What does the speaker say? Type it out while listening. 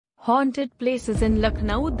Haunted places in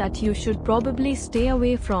Lucknow that you should probably stay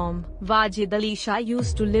away from. Wajid Ali Shah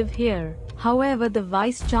used to live here. However, the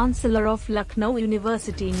Vice-Chancellor of Lucknow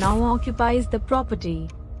University now occupies the property.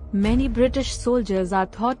 Many British soldiers are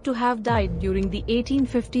thought to have died during the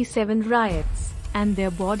 1857 riots, and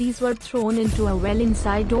their bodies were thrown into a well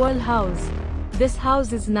inside OEL House. This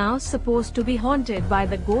house is now supposed to be haunted by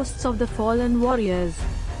the ghosts of the fallen warriors.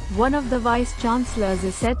 One of the vice-chancellors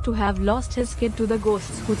is said to have lost his kid to the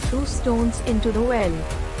ghosts who threw stones into the well.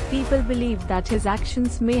 People believe that his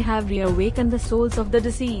actions may have reawakened the souls of the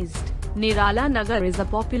deceased. Nirala Nagar is a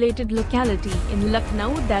populated locality in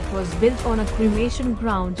Lucknow that was built on a cremation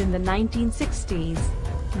ground in the 1960s.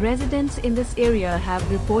 Residents in this area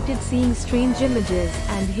have reported seeing strange images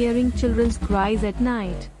and hearing children's cries at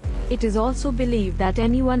night. It is also believed that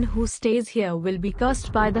anyone who stays here will be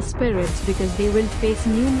cursed by the spirits because they will face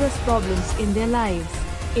numerous problems in their lives.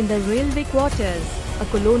 In the railway quarters, a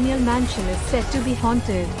colonial mansion is said to be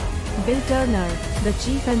haunted. Bill Turner, the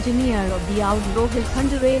chief engineer of the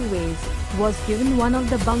Lucknow Railways, was given one of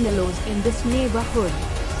the bungalows in this neighborhood.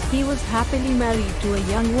 He was happily married to a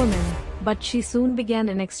young woman, but she soon began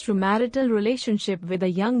an extramarital relationship with a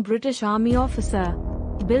young British Army officer.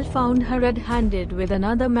 Bill found her red-handed with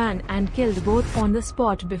another man and killed both on the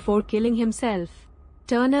spot before killing himself.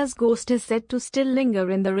 Turner's ghost is said to still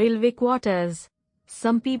linger in the railway quarters.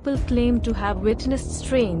 Some people claim to have witnessed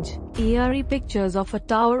strange, eerie pictures of a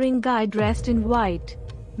towering guy dressed in white.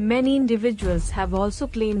 Many individuals have also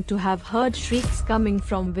claimed to have heard shrieks coming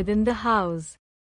from within the house.